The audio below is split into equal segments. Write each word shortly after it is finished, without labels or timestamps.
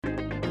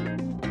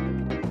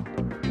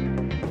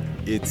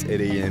It's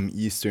 8 a.m.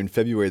 Eastern,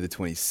 February the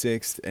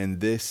 26th, and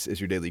this is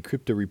your daily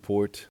crypto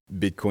report.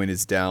 Bitcoin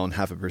is down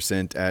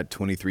 0.5% at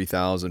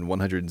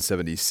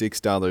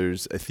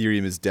 $23,176.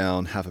 Ethereum is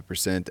down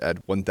 0.5%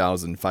 at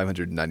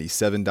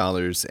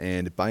 $1,597,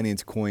 and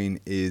Binance Coin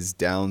is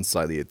down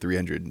slightly at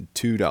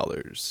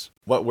 $302.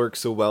 What works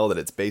so well that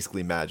it's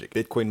basically magic?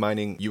 Bitcoin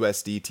mining,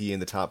 USDT in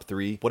the top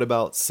 3. What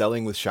about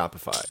selling with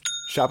Shopify?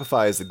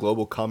 Shopify is the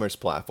global commerce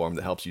platform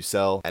that helps you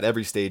sell at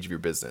every stage of your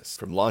business.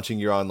 From launching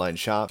your online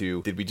shop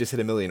to, did we just hit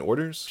 1 million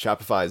orders?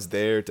 Shopify is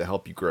there to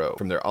help you grow.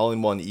 From their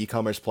all-in-one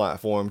e-commerce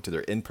platform to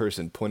their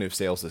in-person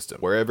point-of-sale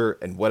system. Wherever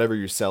and whatever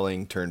you're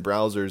selling, turn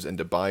browsers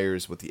into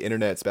buyers with the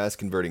internet's best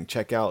converting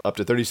checkout, up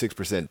to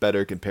 36%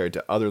 better compared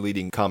to other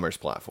leading commerce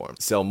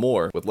platforms. Sell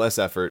more with less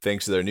effort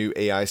thanks to their new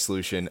AI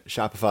solution,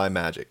 Shopify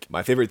Magic.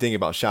 My favorite thing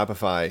about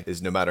Shopify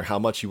is no matter how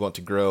much you want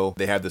to grow,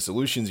 they have the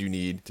solutions you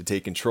need to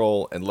take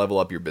control and level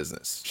up your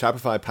business.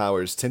 Shopify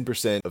powers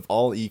 10% of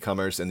all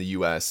e-commerce in the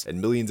US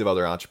and millions of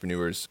other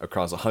entrepreneurs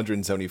across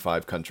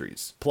 175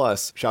 countries.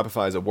 Plus,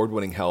 Shopify's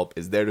award-winning help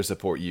is there to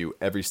support you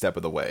every step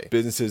of the way.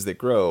 Businesses that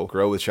grow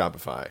with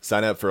Shopify.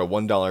 Sign up for a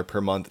 $1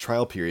 per month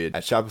trial period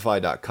at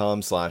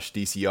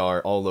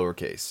shopify.com/DCR, all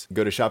lowercase.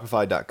 Go to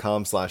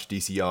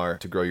shopify.com/DCR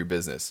to grow your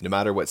business, no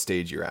matter what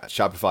stage you're at.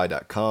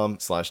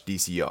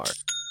 Shopify.com/DCR.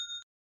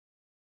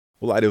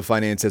 Well, Lido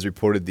Finance has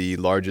reported the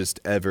largest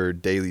ever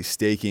daily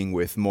staking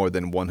with more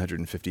than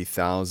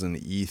 150,000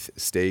 ETH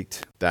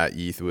staked. That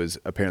ETH was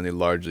apparently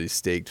largely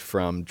staked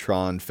from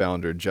Tron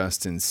founder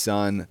Justin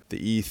Sun.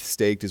 The ETH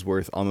staked is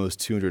worth almost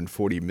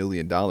 $240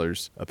 million.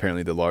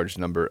 Apparently, the large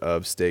number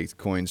of staked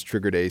coins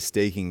triggered a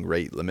staking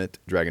rate limit.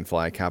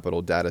 Dragonfly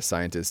Capital data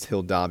scientist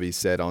Hill Dobby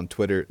said on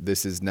Twitter,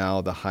 "This is now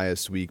the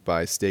highest week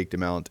by staked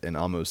amount in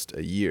almost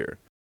a year."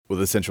 Well,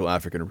 the Central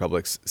African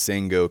Republic's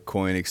Sango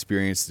coin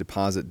experienced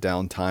deposit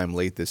downtime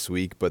late this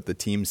week, but the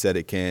team said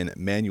it can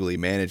manually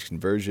manage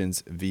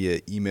conversions via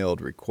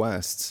emailed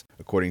requests.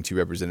 According to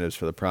representatives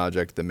for the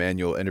project, the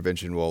manual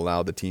intervention will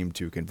allow the team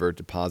to convert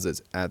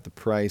deposits at the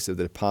price of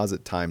the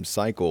deposit time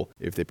cycle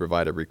if they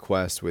provide a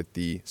request with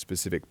the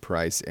specific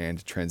price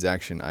and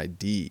transaction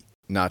ID.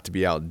 Not to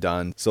be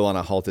outdone,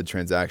 Solana halted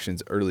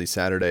transactions early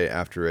Saturday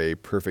after a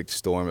perfect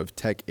storm of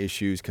tech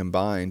issues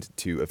combined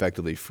to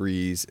effectively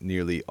freeze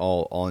nearly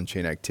all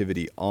on-chain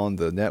activity on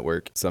the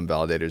network. Some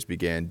validators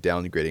began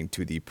downgrading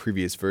to the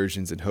previous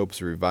versions in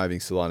hopes of reviving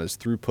Solana's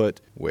throughput,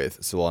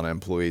 with Solana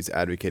employees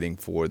advocating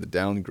for the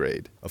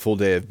downgrade. A full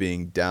day of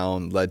being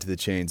down led to the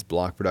chain's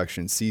block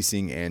production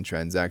ceasing and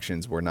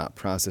transactions were not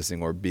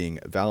processing or being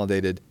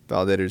validated.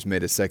 Validators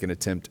made a second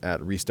attempt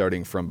at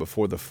restarting from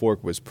before the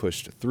fork was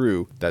pushed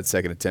through. That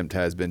second attempt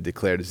has been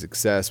declared a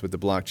success with the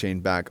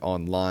blockchain back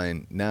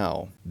online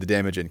now. The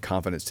damage and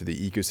confidence to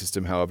the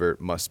ecosystem, however,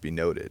 must be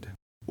noted.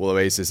 Well,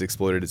 Oasis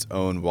exploited its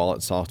own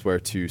wallet software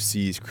to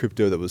seize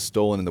crypto that was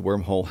stolen in the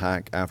wormhole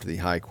hack after the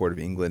High Court of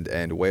England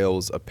and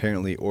Wales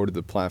apparently ordered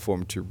the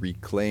platform to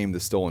reclaim the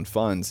stolen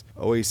funds.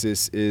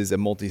 Oasis is a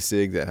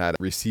multi-sig that had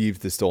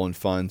received the stolen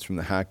funds from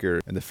the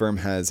hacker, and the firm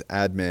has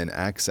admin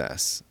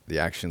access. The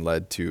action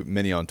led to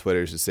many on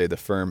Twitter to say the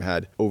firm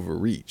had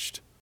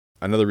overreached.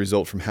 Another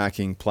result from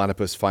hacking,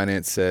 Platypus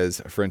Finance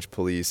says French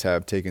police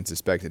have taken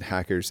suspected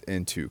hackers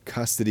into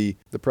custody.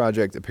 The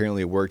project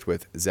apparently worked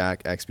with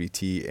Zack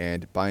XBT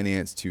and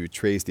Binance to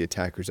trace the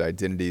attackers'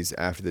 identities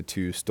after the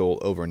two stole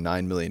over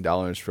 $9 million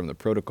from the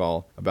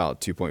protocol.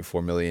 About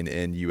 $2.4 million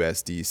in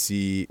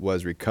USDC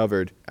was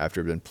recovered after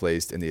it had been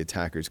placed in the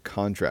attacker's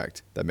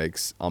contract. That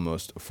makes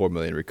almost $4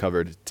 million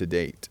recovered to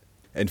date.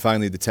 And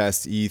finally, the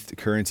test ETH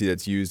currency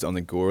that's used on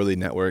the Goerli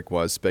network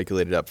was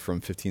speculated up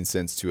from 15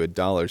 cents to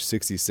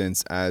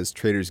 $1.60 as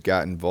traders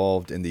got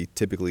involved in the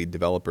typically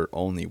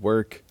developer-only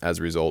work. As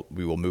a result,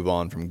 we will move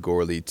on from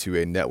Goerli to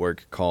a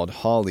network called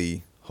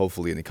Holly,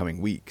 hopefully in the coming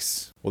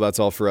weeks. Well, that's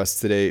all for us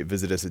today.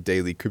 Visit us at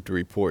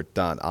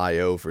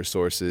dailycryptoreport.io for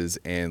sources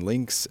and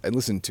links, and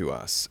listen to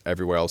us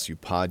everywhere else you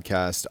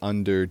podcast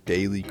under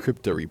Daily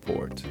Crypto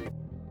Report.